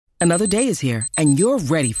Another day is here, and you're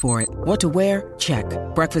ready for it. What to wear? Check.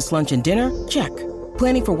 Breakfast, lunch, and dinner? Check.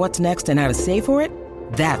 Planning for what's next and how to save for it?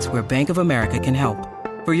 That's where Bank of America can help.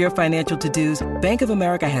 For your financial to-dos, Bank of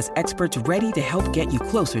America has experts ready to help get you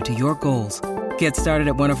closer to your goals. Get started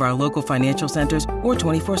at one of our local financial centers or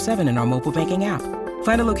 24/7 in our mobile banking app.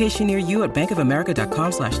 Find a location near you at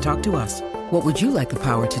bankofamerica.com/talktous. What would you like the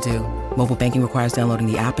power to do? Mobile banking requires downloading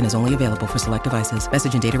the app and is only available for select devices.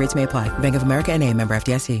 Message and data rates may apply. Bank of America N.A., member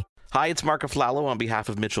FDIC. Hi, it's Mark Aflalo on behalf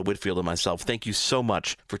of Mitchell Whitfield and myself. Thank you so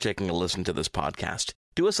much for taking a listen to this podcast.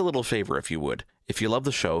 Do us a little favor if you would. If you love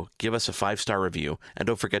the show, give us a 5-star review and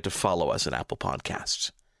don't forget to follow us at Apple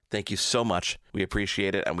Podcasts. Thank you so much. We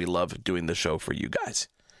appreciate it and we love doing the show for you guys.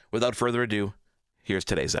 Without further ado, here's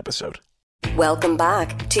today's episode. Welcome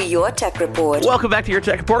back to Your Tech Report. Welcome back to Your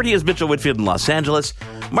Tech Report. He is Mitchell Whitfield in Los Angeles,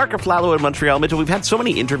 Mark Aflalo in Montreal. Mitchell, we've had so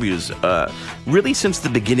many interviews really since the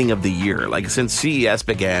beginning of the year. Like since CES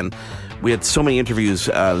began, we had so many interviews.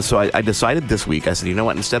 So I decided this week, I said, you know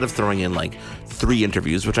what, instead of throwing in like 3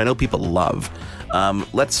 interviews, which I know people love,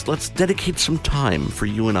 let's dedicate some time for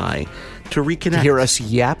you and I to reconnect. To hear us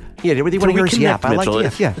yap? Yeah, do you want to hear us yap? Mitchell. I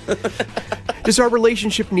like yeah. Does our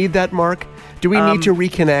relationship need that, Mark? Do we need to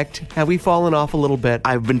reconnect? Have we fallen off a little bit?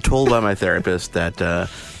 I've been told by my therapist that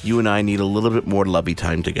you and I need a little bit more lovey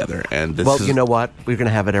time together. And you know what? We're going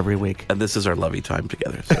to have it every week. And this is our lovey time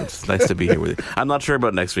together. So it's nice to be here with you. I'm not sure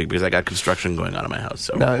about next week because I got construction going on in my house.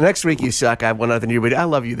 So no, next week you suck. I have one other new, but I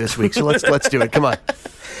love you this week. So let's do it. Come on.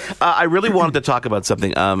 I really wanted to talk about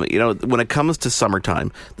something. When it comes to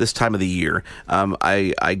summertime, this time of the year,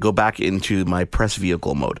 I go back into my press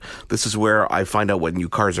vehicle mode. This is where I find out what new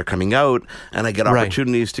cars are coming out, and I get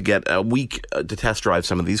opportunities to get a week to test drive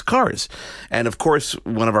some of these cars. And of course,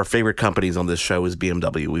 one of our favorite companies on this show is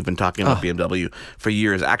BMW. We've been talking about BMW for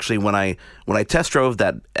years. Actually, when I test drove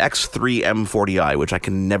that X3 M40i, which I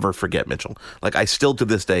can never forget, Mitchell. Like I still to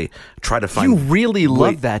this day try to find. You really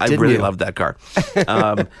love that, didn't you? I really loved that car.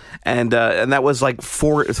 And that was like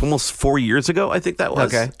it's almost 4 years ago, I think that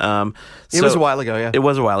was. Okay. It was a while ago, yeah. It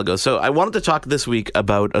was a while ago. So I wanted to talk this week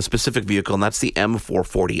about a specific vehicle, and that's the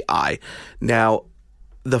M440i. Now,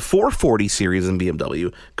 the 440 series in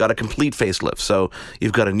BMW got a complete facelift. So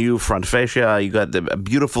you've got a new front fascia, you got a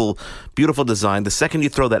beautiful, beautiful design. The second you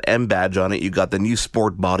throw that M badge on it, you got the new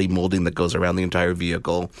sport body molding that goes around the entire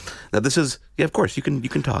vehicle. Now this is, yeah, of course, you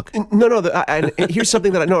can talk. No, here's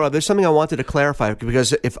something there's something I wanted to clarify,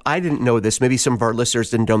 because if I didn't know this, maybe some of our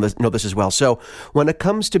listeners didn't know this as well. So when it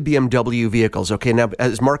comes to BMW vehicles, okay, now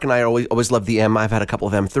as Mark and I always love the M, I've had a couple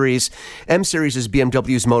of M3s. M Series is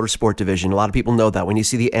BMW's motorsport division. A lot of people know that. When you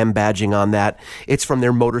see the M badging on that, it's from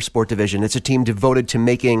their motorsport division. It's a team devoted to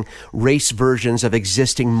making race versions of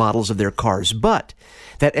existing models of their cars. But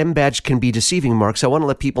that M badge can be deceiving, Mark, so I want to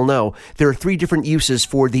let people know there are 3 different uses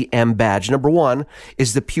for the M badge. Number 1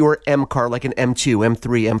 is the pure M car, like an M2,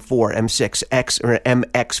 M3, M4, M6, X, or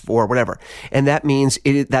MX4, whatever. And that means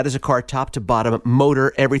that is a car top to bottom,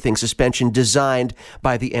 motor, everything, suspension, designed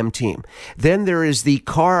by the M team. Then there is the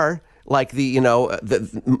car, like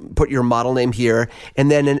put your model name here,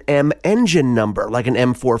 and then an M engine number, like an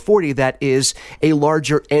M440, that is a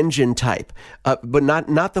larger engine type, but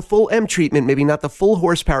not the full M treatment, maybe not the full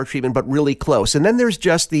horsepower treatment, but really close. And then there's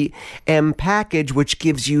just the M package, which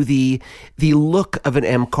gives you the look of an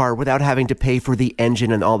M car without having to pay for the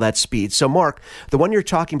engine and all that speed. So, Mark, the one you're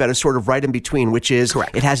talking about is sort of right in between, which is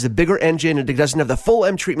correct. It has the bigger engine, and it doesn't have the full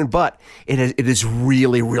M treatment, but it is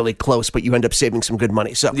really, really close, but you end up saving some good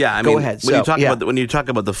money. So, yeah, go ahead. When you talk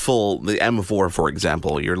about the M4, for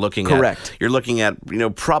example, you're looking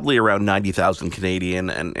at probably around 90,000 Canadian,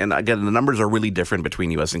 and again, the numbers are really different between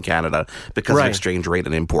U.S. and Canada because of exchange rate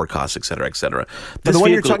and import costs, et cetera, et cetera. But the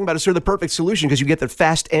one you're talking about is sort of the perfect solution, because you get the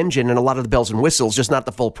fast engine and a lot of the bells and whistles, just not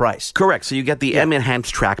the full price. Correct. So you get the M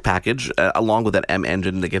enhanced track package along with that M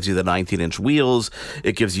engine that gives you the 19-inch wheels.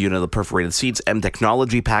 It gives you the perforated seats. M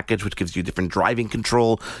technology package, which gives you different driving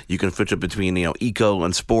control. You can switch it between eco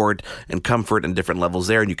and sport and comfort and different levels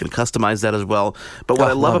there, and you can customize that as well. But what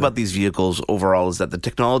I love about these vehicles overall is that the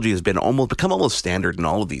technology has become almost standard in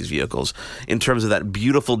all of these vehicles in terms of that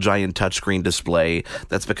beautiful giant touchscreen display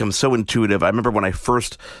that's become so intuitive. I remember when I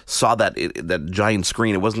first saw that giant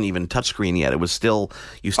screen, it wasn't even touchscreen yet. It was still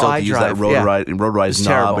you still have to use that road-rise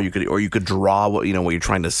knob, or you could draw what you're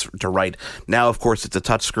trying to write. Now, of course, it's a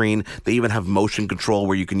touchscreen. They even have motion control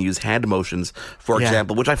where you can use hand motions, for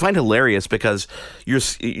example, which I find hilarious because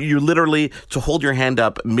you're you literally, to hold your hand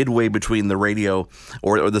up midway between the radio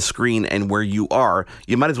or the screen and where you are,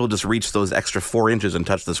 you might as well just reach those extra 4 inches and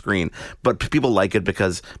touch the screen. But people like it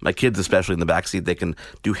because my kids, especially in the backseat, they can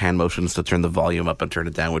do hand motions to turn the volume up and turn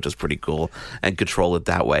it down, which is pretty cool, and control it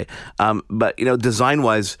that way. But,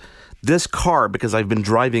 design-wise, this car, because I've been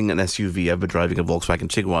driving an SUV, I've been driving a Volkswagen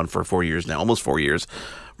Tiguan for 4 years now, almost 4 years,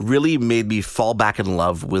 really made me fall back in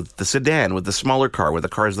love with the sedan, with the smaller car, with the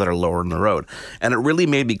cars that are lower on the road. And it really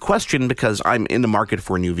made me question, because I'm in the market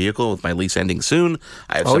for a new vehicle with my lease ending soon.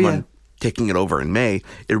 I have someone taking it over in May.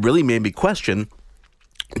 It really made me question,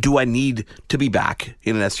 do I need to be back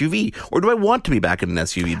in an SUV, or do I want to be back in an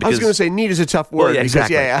SUV? Because, I was going to say need is a tough word. Well, yeah,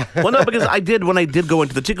 exactly. Well, no, because when I did go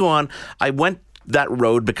into the Tiguan, I went that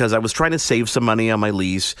road because I was trying to save some money on my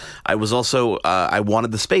lease. I was also, I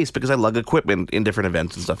wanted the space because I lug equipment in different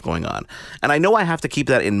events and stuff going on. And I know I have to keep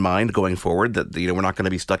that in mind going forward, that, we're not going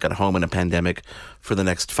to be stuck at home in a pandemic for the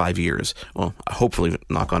next 5 years. Well, hopefully,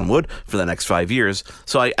 knock on wood, for the next 5 years.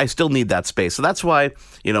 So I still need that space. So that's why,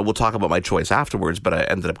 we'll talk about my choice afterwards, but I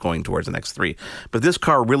ended up going towards the next 3. But this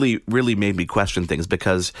car really, really made me question things,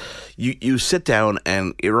 because you sit down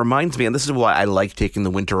and it reminds me, and this is why I like taking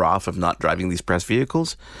the winter off of not driving these press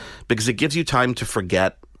vehicles, because it gives you time to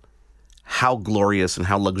forget how glorious and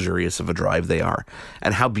how luxurious of a drive they are,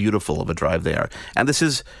 and how beautiful of a drive they are. And this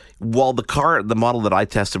is, while the model that I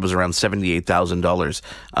tested was around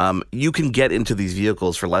 $78,000, you can get into these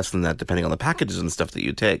vehicles for less than that, depending on the packages and stuff that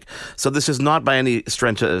you take. So this is not by any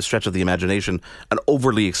stretch of the imagination an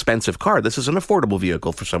overly expensive car. This is an affordable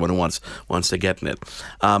vehicle for someone who wants to get in it.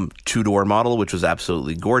 2-door model, which was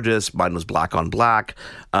absolutely gorgeous. Mine was black on black.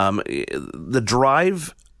 The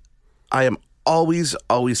drive, I am always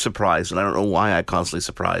surprised, and I don't know why I'm constantly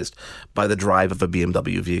surprised by the drive of a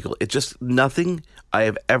BMW vehicle. It's just nothing I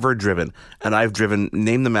have ever driven, and I've driven,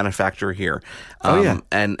 name the manufacturer here,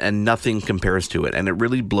 and nothing compares to it, and it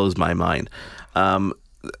really blows my mind.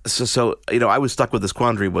 So I was stuck with this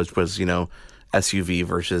quandary, which was, SUV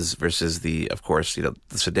versus the, of course,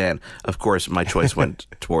 the sedan. Of course, my choice went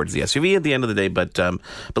towards the SUV at the end of the day. But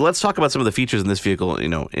let's talk about some of the features in this vehicle.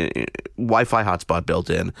 Wi-Fi hotspot built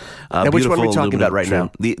in. And which one are we talking about right now?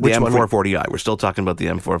 The M440i. We're still talking about the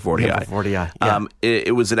M440i. M440i. Yeah.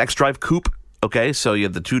 It was an X-Drive coupe. Okay, so you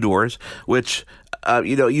have the 2 doors, which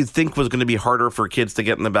you'd think was going to be harder for kids to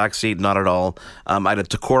get in the back seat. Not at all. I had a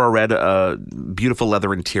Tacora red, beautiful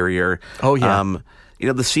leather interior. Oh yeah.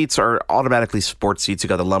 The seats are automatically sports seats. You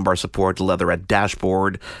got the lumbar support, the leatherette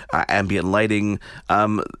dashboard, ambient lighting.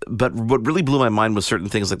 But what really blew my mind was certain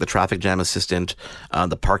things like the traffic jam assistant,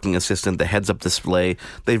 the parking assistant, the heads-up display.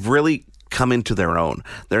 They've really come into their own.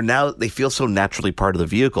 They feel so naturally part of the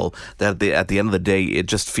vehicle that at the end of the day, it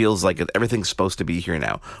just feels like everything's supposed to be here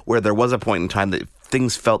now. Where there was a point in time that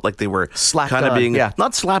things felt like they were slapped kind of on, being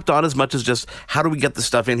not slapped on as much as just, how do we get the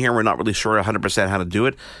stuff in here? We're not really sure 100% how to do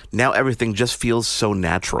it. Now everything just feels so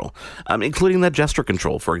natural, including that gesture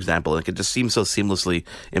control, for example. It just seems so seamlessly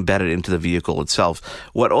embedded into the vehicle itself.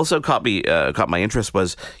 What also caught my interest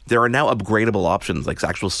was there are now upgradable options, like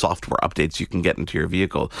actual software updates you can get into your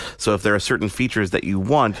vehicle. So if there are certain features that you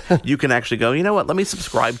want, you can actually go, you know what, let me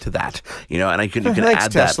subscribe to that. And you can Thanks,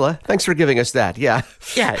 add Tesla. that. Thanks for giving us that. Yeah.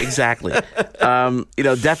 Yeah, exactly.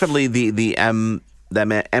 Definitely the M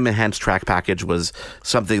enhanced track package was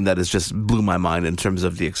something that has just blew my mind in terms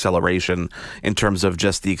of the acceleration, in terms of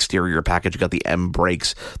just the exterior package. You got the M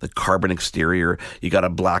brakes, the carbon exterior. You got a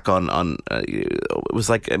black on it was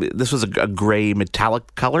like, this was a gray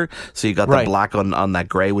metallic color, so you got the black on that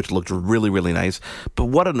gray, which looked really, really nice. But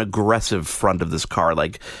what an aggressive front of this car!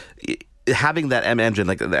 Like having that M engine,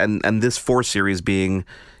 and this 4 Series being,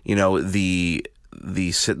 the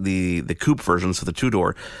coupe version, so the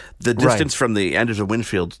 2-door, the distance from the end of the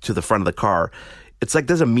windshield to the front of the car, it's like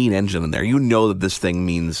there's a mean engine in there. That this thing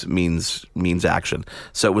means action.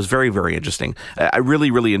 So it was very, very interesting. I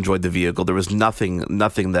really, really enjoyed the vehicle. There was nothing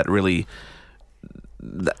that really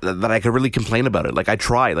that I could really complain about it.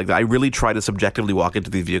 I really try to subjectively walk into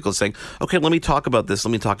these vehicles saying, okay, let me talk about this.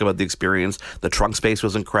 Let me talk about the experience. The trunk space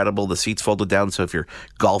was incredible. The seats folded down, so if you're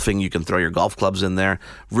golfing, you can throw your golf clubs in there.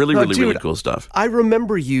 Really cool stuff. I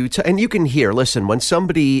remember you, and you can hear, listen, when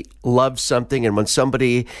somebody loves something and when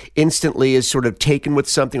somebody instantly is sort of taken with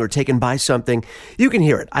something or taken by something, you can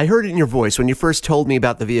hear it. I heard it in your voice when you first told me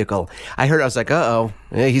about the vehicle. I was like, uh-oh.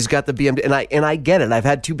 Yeah, he's got the BMW, and I get it. I've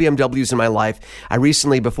had two BMWs in my life. I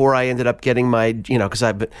recently, before I ended up getting my, because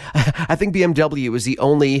I think BMW is the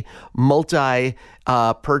only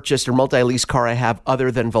purchased or multi-lease car I have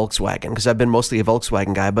other than Volkswagen, because I've been mostly a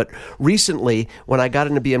Volkswagen guy. But recently, when I got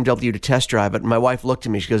into BMW to test drive it, my wife looked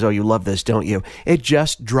at me. She goes, "Oh, you love this, don't you?" It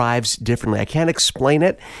just drives differently. I can't explain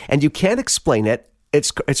it, and you can't explain it.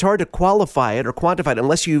 It's hard to qualify it or quantify it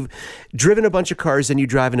unless you've driven a bunch of cars and you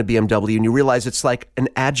drive in a BMW and you realize it's like an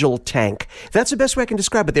agile tank. That's the best way I can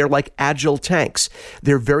describe it. They're like agile tanks.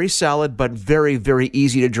 They're very solid, but very, very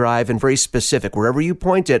easy to drive and very specific. Wherever you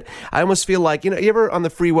point it, I almost feel like, you ever on the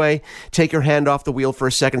freeway take your hand off the wheel for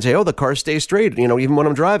a second and say, "Oh, the car stays straight," even when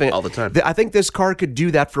I'm driving it. All the time. I think this car could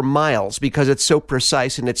do that for miles because it's so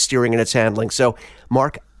precise in its steering and its handling. So,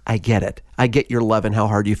 Mark, I get it. I get your love and how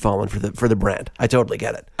hard you've fallen for the brand. I totally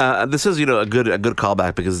get it. This is a good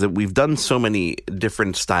callback because we've done so many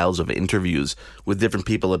different styles of interviews with different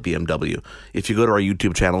people at BMW. If you go to our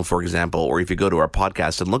YouTube channel, for example, or if you go to our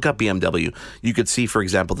podcast and look up BMW, you could see, for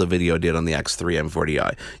example, the video I did on the X3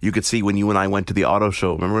 M40i. You could see when you and I went to the auto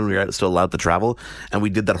show. Remember when we were still allowed to travel? And we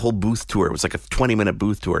did that whole booth tour. It was like a 20-minute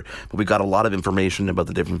booth tour. But we got a lot of information about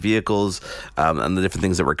the different vehicles and the different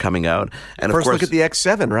things that were coming out. And first, of course, look at the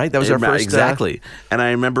X7, right? That was our first. Exactly. And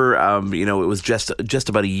I remember, it was just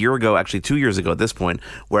about a year ago, actually 2 years ago at this point,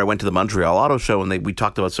 where I went to the Montreal Auto Show and we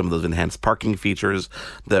talked about some of those enhanced parking features,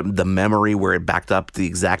 the memory where it backed up the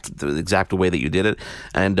exact way that you did it,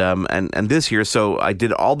 and this year. So I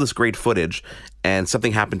did all this great footage. And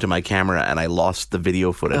something happened to my camera, and I lost the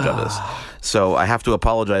video footage of this. So I have to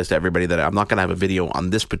apologize to everybody that I'm not going to have a video on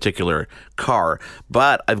this particular car.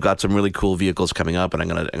 But I've got some really cool vehicles coming up, and I'm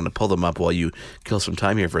going to pull them up while you kill some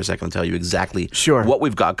time here for a second and tell you exactly what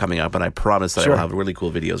we've got coming up. And I promise that I will have really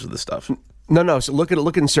cool videos of this stuff. No. So look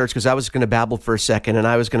and search, because I was going to babble for a second, and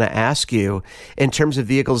I was going to ask you in terms of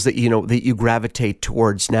vehicles that that you gravitate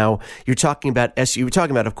towards. Now you're talking about SUV. We're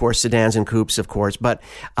talking about, of course, sedans and coupes, of course, but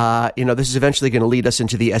this is eventually going to lead us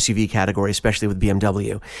into the SUV category, especially with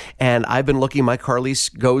BMW. And I've been looking. My car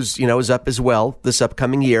lease is up as well this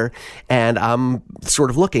upcoming year, and I'm sort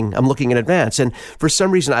of looking. I'm looking in advance, and for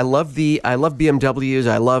some reason, I love BMWs.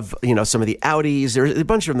 I love some of the Audis. There's a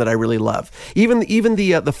bunch of them that I really love. Even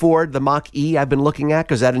the Ford, the Mach-E. I've been looking at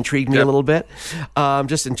because that intrigued me a little bit,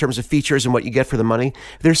 just in terms of features and what you get for the money.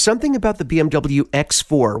 There's something about the BMW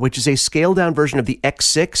X4, which is a scaled-down version of the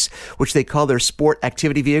X6, which they call their sport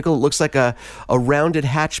activity vehicle. It looks like a rounded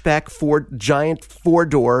hatchback giant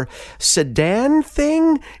four-door sedan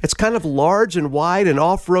thing. It's kind of large and wide, an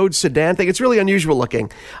off-road sedan thing. It's really unusual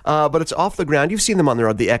looking, but it's off the ground. You've seen them on the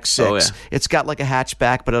road, the X6. Oh, yeah. It's got like a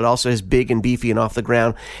hatchback, but it also is big and beefy and off the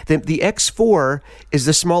ground. The X4 is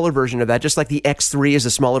the smaller version of that, just like the X3 is the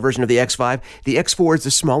smaller version of the X5. The X4 is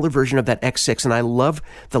the smaller version of that X6, and I love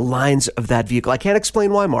the lines of that vehicle. I can't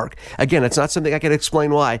explain why, Mark. Again, it's not something I can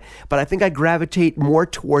explain why, but I think I gravitate more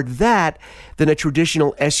toward that than a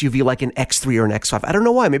traditional SUV like an X3 or an X5. I don't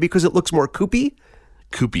know why. Maybe because it looks more coupey.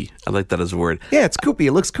 Coupey. I like that as a word. Yeah, it's coupey.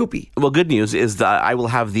 It looks coupey. Well, good news is that I will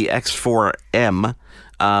have the X4M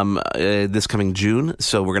this coming June,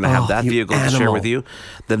 so we're going to have that vehicle to share with you.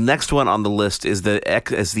 The next one on the list is the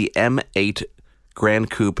M8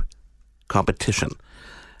 Grand Coupe Competition.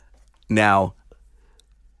 Now,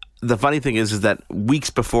 the funny thing is that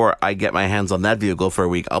weeks before I get my hands on that vehicle for a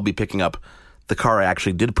week, I'll be picking up the car I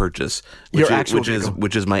actually did purchase, which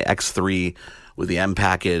is my X3 with the M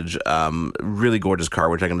package, really gorgeous car,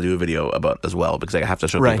 which I'm going to do a video about as well because I have to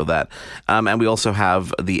show people that. And we also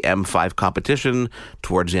have the M5 Competition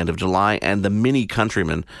towards the end of July and the Mini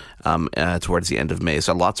Countryman towards the end of May.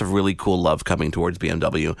 So lots of really cool love coming towards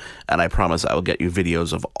BMW, and I promise I will get you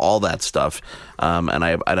videos of all that stuff. And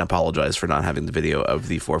I apologize for not having the video of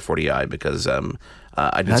the 440i because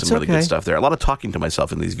I did some really good stuff there. A lot of talking to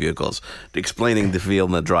myself in these vehicles, explaining the feel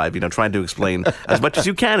and the drive, trying to explain as much as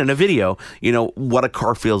you can in a video, what a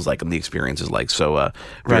car feels like and the experience is like. So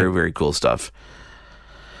very, very cool stuff.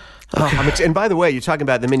 Okay. And by the way, you're talking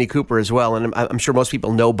about the Mini Cooper as well, and I'm sure most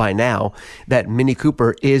people know by now that Mini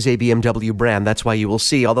Cooper is a BMW brand. That's why you will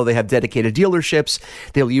see, although they have dedicated dealerships,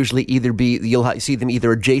 they'll usually you'll see them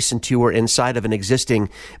either adjacent to or inside of an existing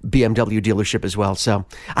BMW dealership as well. So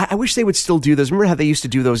I wish they would still do those. Remember how they used to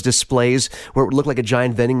do those displays where it would look like a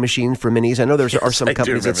giant vending machine for minis? I know there are some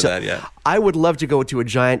companies that yeah. I would love to go to a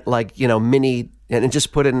giant mini and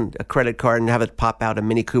just put in a credit card and have it pop out a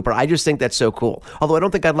Mini Cooper. I just think that's so cool. Although I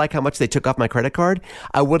don't think I'd like how much they took off my credit card.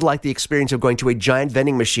 I would like the experience of going to a giant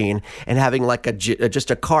vending machine and having like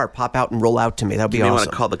just a car pop out and roll out to me. That would be awesome. You may want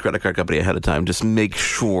to call the credit card company ahead of time. Just make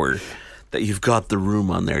sure that you've got the room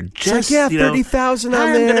on there. Just, yeah, 30,000 on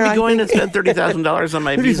there. I'm going to be going to spend $30,000 on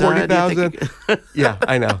my visa. 40,000. Yeah,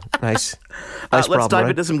 I know. Nice. Let's problem, dive right?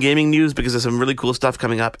 into some gaming news because there's some really cool stuff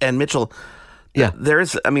coming up. And Mitchell, Yeah.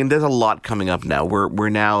 there's a lot coming up now. We're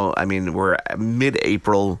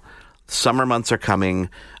mid-April. Summer months are coming.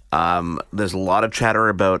 There's a lot of chatter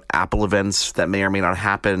about Apple events that may or may not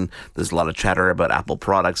happen. There's a lot of chatter about Apple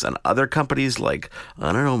products and other companies like,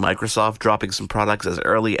 I don't know, Microsoft dropping some products as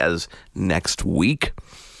early as next week.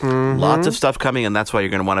 Lots of stuff coming, and that's why you're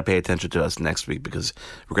going to want to pay attention to us next week because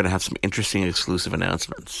we're going to have some interesting exclusive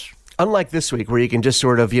announcements. Unlike this week, where you can just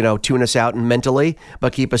sort of, tune us out mentally,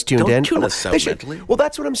 but keep us tuned in. Don't tune us out mentally. Well,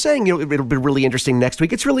 that's what I'm saying. It'll be really interesting next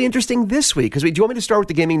week. It's really interesting this week. Because do you want me to start with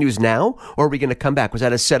the gaming news now, or are we going to come back? Was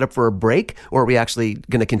that a setup for a break, or are we actually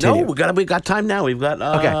going to continue? No, we got time now. We've got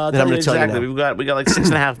okay. Then I'm going to tell you now. We got like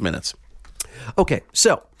 6.5 minutes. Okay,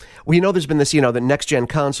 so we know there's been this, the next-gen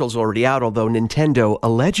console's already out, although Nintendo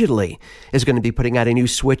allegedly is going to be putting out a new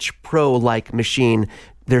Switch Pro-like machine.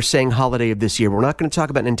 They're saying holiday of this year. We're not going to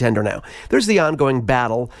talk about Nintendo now. There's the ongoing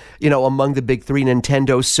battle, among the big three,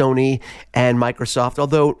 Nintendo, Sony, and Microsoft.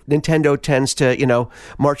 Although Nintendo tends to,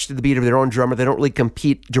 march to the beat of their own drummer. They don't really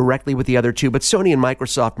compete directly with the other two. But Sony and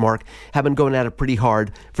Microsoft, Mark, have been going at it pretty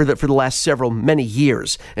hard for the last many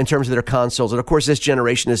years in terms of their consoles. And of course, this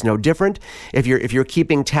generation is no different. If you're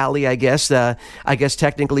keeping tally, I guess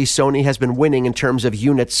technically Sony has been winning in terms of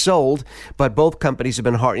units sold, but both companies have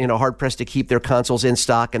been hard pressed to keep their consoles in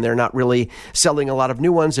stock. And they're not really selling a lot of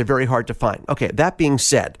new ones. They're very hard to find. Okay, that being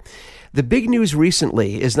said, the big news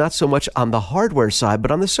recently is not so much on the hardware side,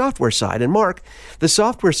 but on the software side. And Mark, the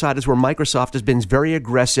software side is where Microsoft has been very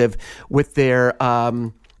aggressive with their...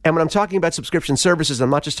 and when I'm talking about subscription services,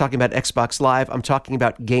 I'm not just talking about Xbox Live. I'm talking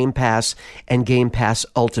about Game Pass and Game Pass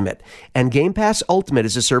Ultimate. And Game Pass Ultimate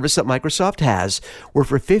is a service that Microsoft has where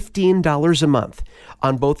for $15 a month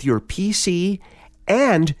on both your PC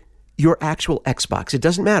and your actual Xbox. It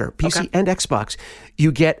doesn't matter. PC and Xbox.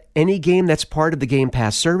 You get any game that's part of the Game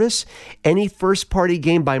Pass service, any first-party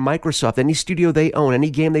game by Microsoft, any studio they own, any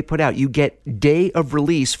game they put out, you get day of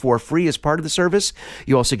release for free as part of the service.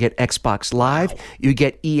 You also get Xbox Live. Wow. You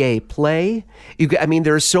get EA Play.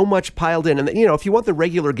 There's so much piled in. And, if you want the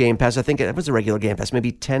regular Game Pass, I think it was a regular Game Pass,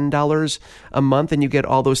 maybe $10 a month, and you get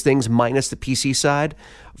all those things minus the PC side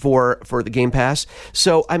for the Game Pass.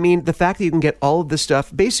 So, the fact that you can get all of this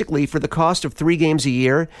stuff, basically for the cost of 3 games a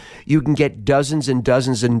year, you can get dozens and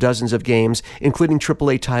dozens and dozens of games, including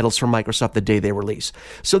AAA titles from Microsoft the day they release.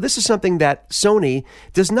 So this is something that Sony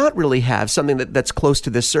does not really have, something that's close to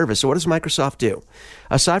this service. So what does Microsoft do?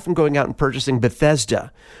 Aside from going out and purchasing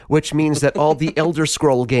Bethesda, which means that all the Elder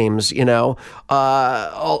Scroll games, there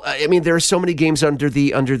are so many games under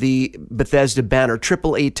the Bethesda banner,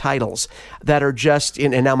 AAA titles that are just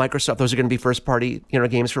in, and now Microsoft, those are going to be first party,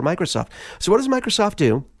 games for Microsoft. So what does Microsoft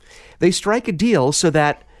do? They strike a deal so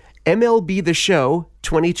that MLB The Show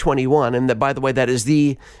 2021, and by the way, that is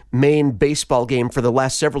the main baseball game for the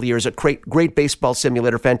last several years, a great baseball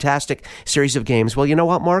simulator, fantastic series of games. Well, you know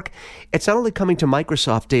what, Mark? It's not only coming to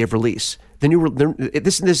Microsoft day of release.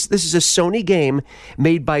 This is a Sony game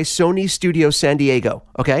made by Sony Studio San Diego,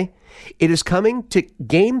 okay? It is coming to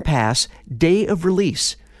Game Pass day of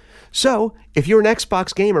release. So, if you're an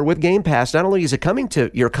Xbox gamer with Game Pass, not only is it coming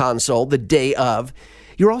to your console the day of,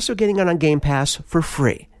 you're also getting it on Game Pass for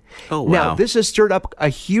free. Oh, wow. Now, this has stirred up a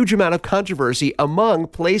huge amount of controversy among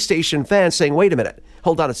PlayStation fans saying, wait a minute,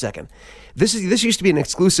 hold on a second. This used to be an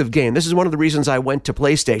exclusive game. This is one of the reasons I went to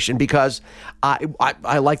PlayStation, because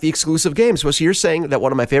I like the exclusive games. So you're saying that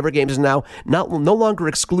one of my favorite games is now no longer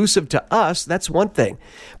exclusive to us. That's one thing.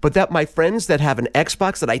 But that my friends that have an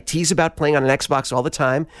Xbox that I tease about playing on an Xbox all the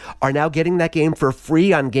time are now getting that game for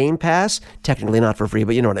free on Game Pass. Technically not for free,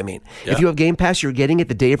 but you know what I mean. Yeah. If you have Game Pass, you're getting it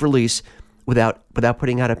the day of release without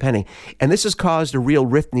putting out a penny. And this has caused a real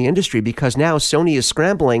rift in the industry, because now Sony is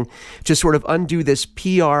scrambling to sort of undo this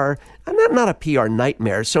PR, not a PR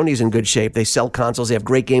nightmare. Sony's in good shape. They sell consoles. They have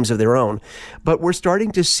great games of their own. But we're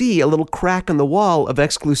starting to see a little crack in the wall of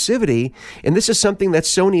exclusivity. And this is something that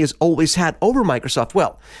Sony has always had over Microsoft.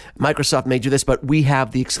 Well, Microsoft may do this, but we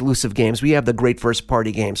have the exclusive games. We have the great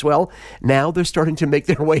first-party games. Well, now they're starting to make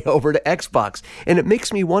their way over to Xbox. And it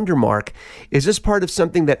makes me wonder, Mark, is this part of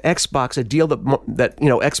something that Xbox, a deal that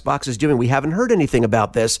Xbox is doing? We haven't heard anything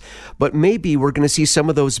about this, but maybe we're going to see some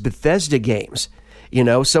of those Bethesda games.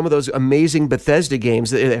 Some of those amazing Bethesda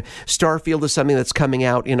games. Starfield is something that's coming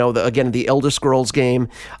out. The Elder Scrolls game.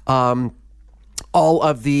 All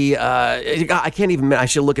of the, I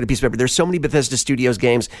should look at a piece of paper. There's so many Bethesda Studios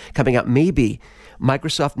games coming out. Maybe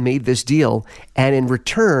Microsoft made this deal, and in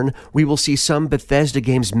return, we will see some Bethesda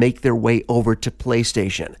games make their way over to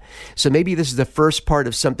PlayStation. So maybe this is the first part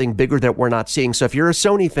of something bigger that we're not seeing. So if you're a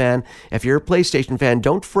Sony fan, if you're a PlayStation fan,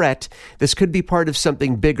 don't fret. This could be part of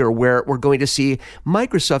something bigger where we're going to see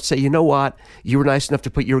Microsoft say, you know what, you were nice enough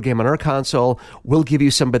to put your game on our console. We'll give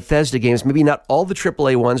you some Bethesda games, maybe not all the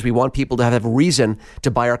AAA ones. We want people to have a reason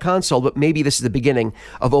to buy our console, but maybe this is the beginning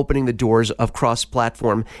of opening the doors of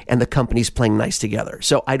cross-platform and the companies playing nice together.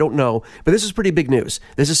 So I don't know, but this is pretty big news.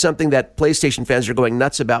 This is something that PlayStation fans are going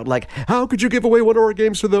nuts about. Like, how could you give away one of our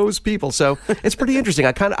games to those people? So it's pretty interesting.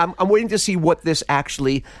 I'm waiting to see what this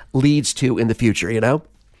actually leads to in the future, you know?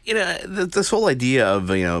 You know, this whole idea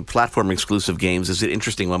of, platform exclusive games is an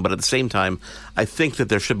interesting one, but at the same time, I think that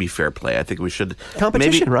there should be fair play. I think we should...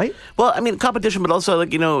 Competition, right? Well, I mean, competition, but also,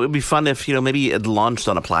 like, it'd be fun if, maybe it launched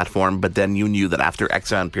on a platform, but then you knew that after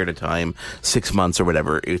X amount period of time, 6 months or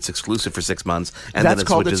whatever, it's exclusive for 6 months, and that's then it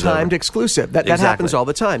called a timed over. Exclusive. That happens all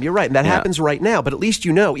the time. You're right, and that happens right now, but at least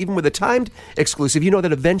even with a timed exclusive, you know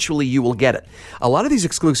that eventually you will get it. A lot of these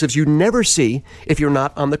exclusives you never see if you're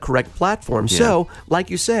not on the correct platform. Yeah. So, like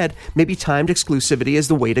you said, maybe timed exclusivity is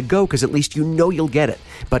the way to go, because at least you'll get it.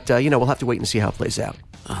 But, we'll have to wait and see how it plays out.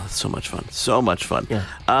 Oh, that's so much fun. So much fun. Yeah.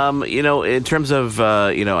 In terms of,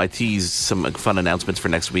 I teased some fun announcements for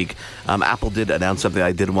next week. Apple did announce something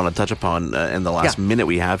I did want to touch upon in the last minute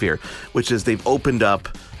we have here, which is they've opened up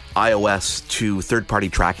iOS to third-party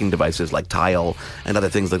tracking devices like Tile and other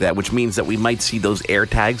things like that, which means that we might see those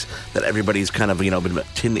AirTags that everybody's kind of,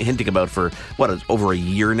 been hinting about for, over a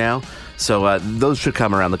year now. So those should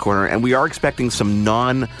come around the corner, and we are expecting some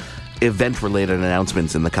non-event-related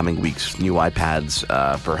announcements in the coming weeks. New iPads,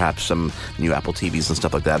 perhaps some new Apple TVs and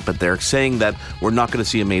stuff like that. But they're saying that we're not going to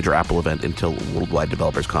see a major Apple event until Worldwide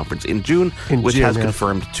Developers Conference in June, which has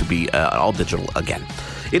confirmed to be all digital again.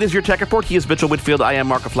 It is your Tech Report. He is Mitchell Whitfield. I am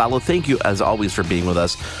Marco Flalo. Thank you, as always, for being with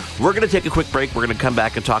us. We're going to take a quick break. We're going to come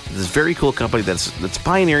back and talk to this very cool company that's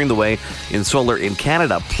pioneering the way in solar in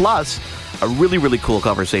Canada. Plus, a really, really cool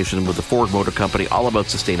conversation with the Ford Motor Company all about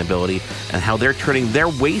sustainability and how they're turning their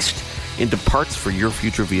waste into parts for your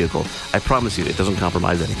future vehicle. I promise you, it doesn't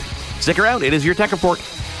compromise anything. Stick around. It is your Tech Report.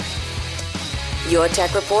 Your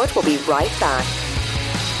Tech Report will be right back.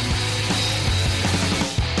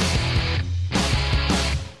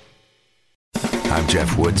 I'm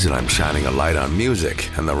Jeff Woods, and I'm shining a light on music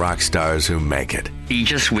and the rock stars who make it. He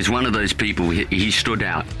just was one of those people. He stood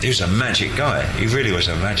out. He was a magic guy. He really was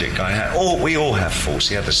a magic guy. We all have faults.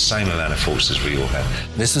 He had the same amount of faults as we all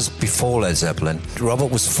have. This was before Led Zeppelin.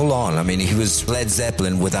 Robert was full on. I mean, he was Led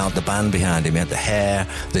Zeppelin without the band behind him. He had the hair,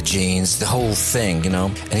 the jeans, the whole thing,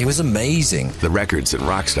 and he was amazing. The Records and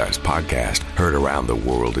Rockstars podcast, heard around the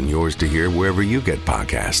world and yours to hear wherever you get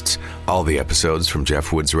podcasts. All the episodes from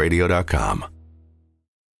jeffwoodsradio.com.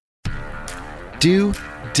 Do,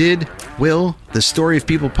 Did, Will, the Story of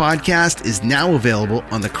People podcast is now available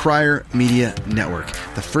on the Crier Media Network.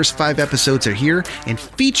 The first 5 episodes are here and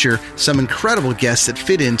feature some incredible guests that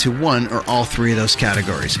fit into one or all 3 of those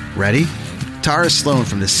categories. Ready? Tara Sloan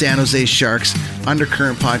from the San Jose Sharks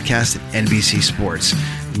Undercurrent podcast at NBC Sports.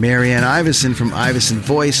 Marianne Iveson from Iveson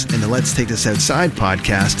Voice and the Let's Take This Outside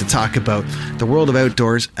podcast to talk about the world of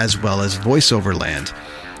outdoors as well as voiceover land.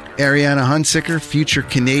 Ariana Hunsicker, future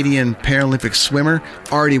Canadian Paralympic swimmer,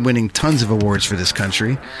 already winning tons of awards for this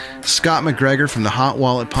country. Scott McGregor from the Hot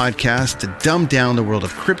Wallet podcast to dumb down the world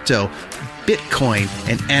of crypto, Bitcoin,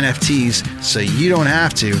 and NFTs so you don't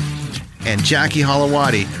have to. And Jackie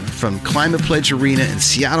Holowati from Climate Pledge Arena in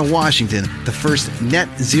Seattle, Washington, the first net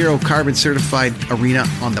zero carbon certified arena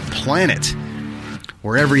on the planet.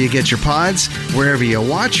 Wherever you get your pods, wherever you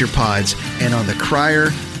watch your pods, and on the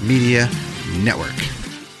Crier Media Network.